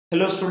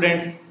Hello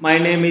students, my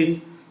name is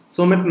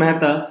Sumit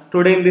Mehta.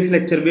 Today in this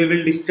lecture we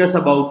will discuss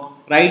about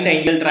right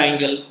angle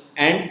triangle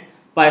and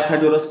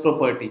Pythagoras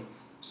property.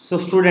 So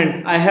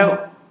student, I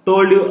have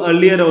told you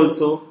earlier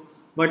also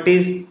what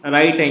is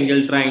right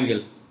angle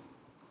triangle.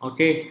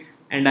 Okay,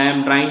 and I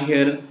am drawing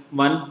here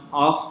one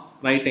of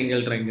right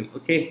angle triangle.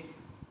 Okay,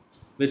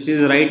 which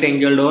is right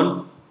angled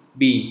on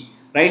B.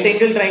 Right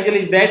angle triangle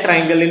is that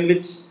triangle in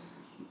which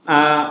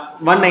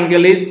one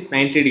angle is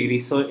 90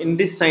 degrees. So in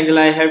this triangle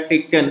I have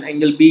taken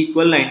angle B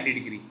equal 90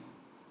 degree.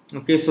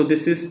 Okay, so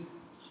this is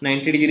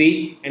 90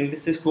 degree and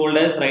this is called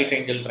as right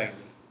angle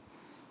triangle.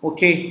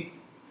 Okay,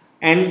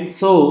 and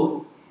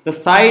so the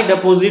side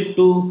opposite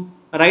to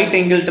right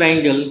angle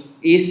triangle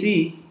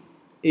AC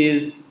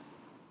is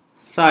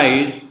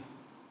side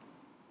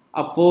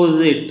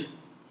opposite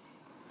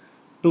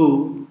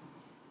to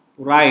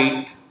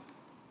right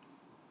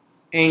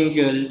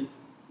angle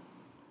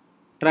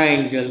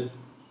triangle.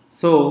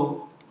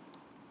 So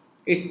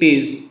it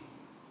is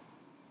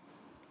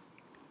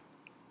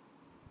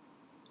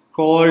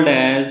called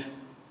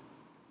as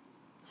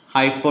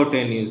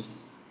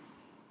hypotenuse.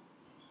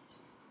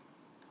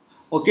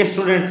 Okay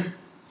students,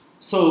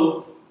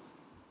 so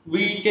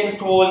we can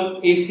call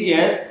AC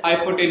as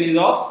hypotenuse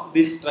of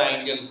this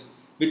triangle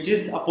which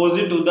is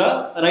opposite to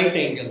the right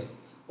angle.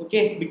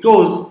 Okay,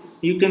 because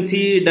you can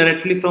see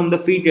directly from the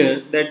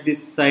figure that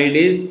this side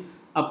is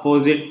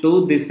opposite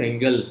to this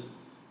angle.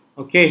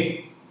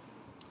 Okay,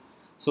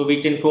 so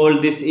we can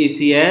call this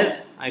AC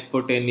as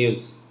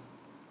hypotenuse.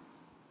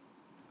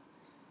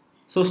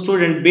 So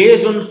student,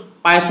 based on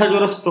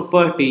Pythagoras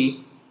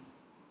property,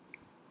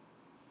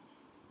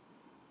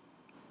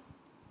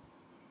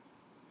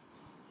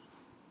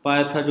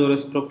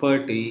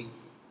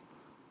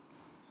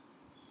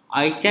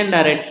 I can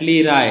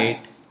directly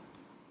write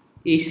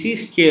AC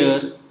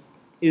square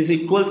is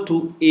equals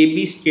to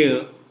AB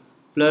square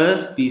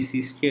plus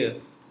BC square.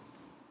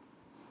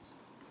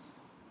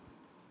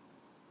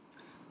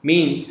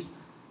 Means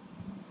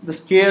the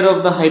square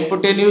of the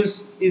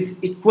hypotenuse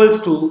is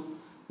equals to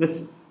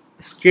the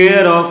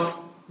square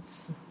of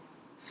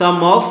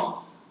sum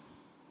of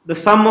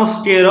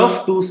square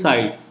of two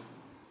sides.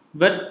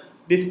 But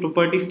this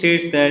property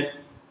states that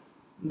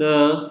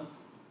the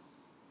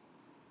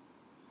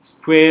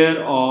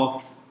square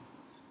of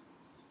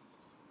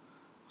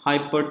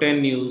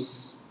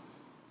hypotenuse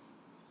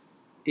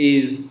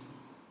is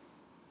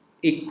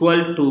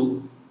equal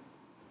to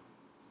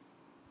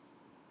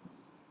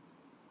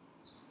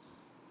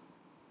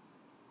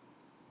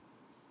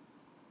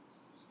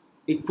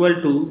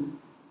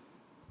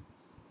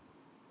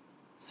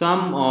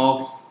sum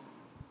of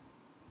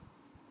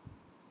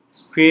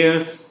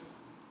squares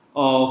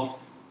of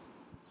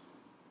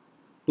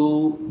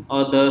two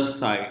other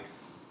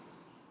sides.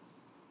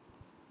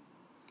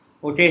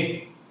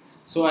 Okay,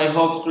 so I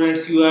hope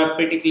students you are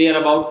pretty clear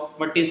about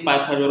what is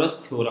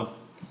Pythagoras theorem.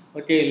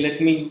 Okay,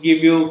 let me give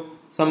you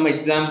some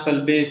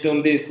example based on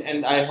this,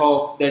 and I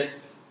hope that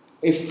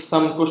if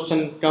some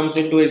question comes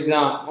into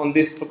exam on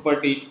this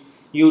property,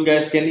 you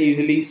guys can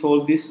easily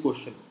solve this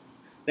question.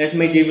 Let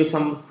me give you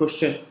some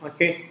question.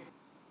 Okay,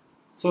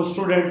 so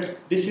student,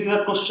 this is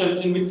a question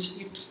in which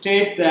it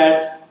states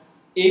that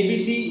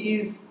ABC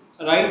is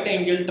right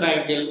angle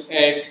triangle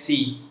at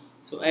C.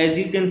 So as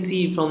you can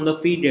see from the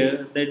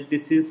figure that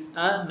this is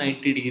a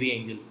 90 degree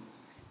angle,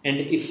 and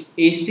if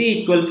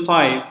AC equal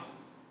 5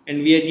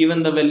 and we are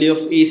given the value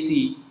of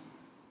AC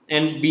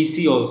and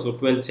BC also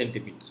 12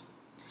 centimeter,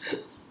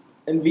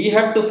 and we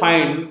have to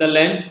find the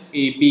length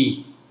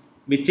AB,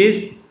 which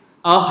is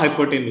a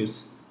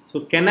hypotenuse. So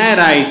can I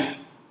write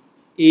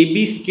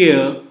AB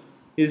square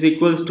is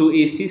equals to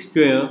AC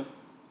square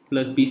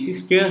plus BC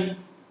square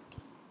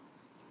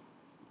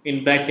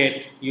in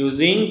bracket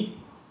using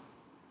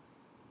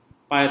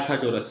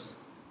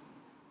Pythagoras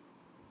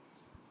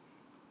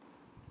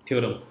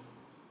theorem.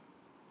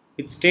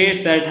 It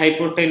states that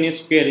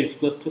hypotenuse square is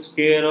equals to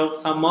square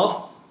of sum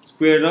of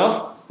square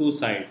of two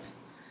sides.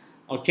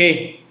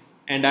 Okay,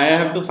 and I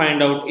have to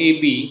find out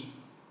AB.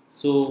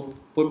 So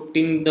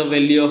putting the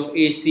value of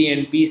AC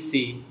and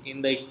BC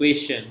in the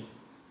equation,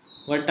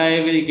 what I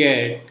will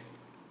get,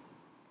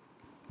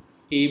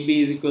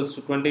 AB is equals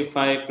to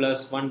 25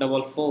 plus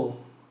 144.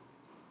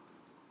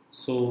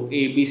 So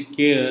AB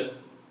square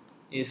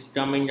is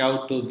coming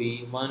out to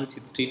be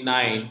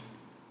 169.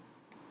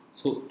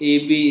 So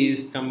AB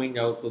is coming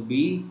out to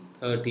be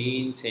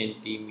 13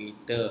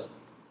 centimeter.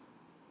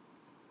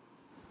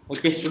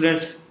 Okay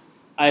students,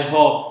 I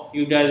hope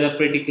you guys are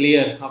pretty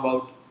clear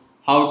about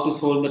how to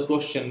solve the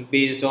question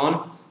based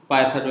on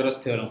Pythagoras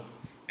theorem.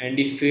 And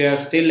if you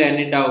have still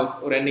any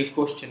doubt or any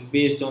question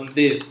based on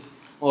this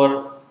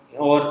or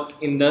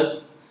in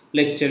the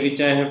lecture which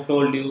I have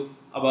told you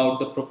about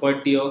the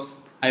property of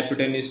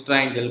hypotenuse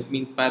triangle,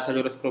 means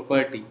Pythagoras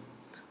property.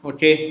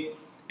 Okay,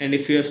 and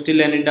if you have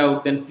still any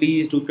doubt, then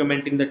please do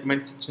comment in the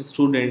comment section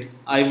students.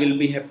 I will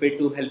be happy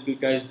to help you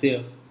guys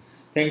there.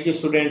 Thank you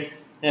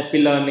students, happy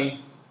learning.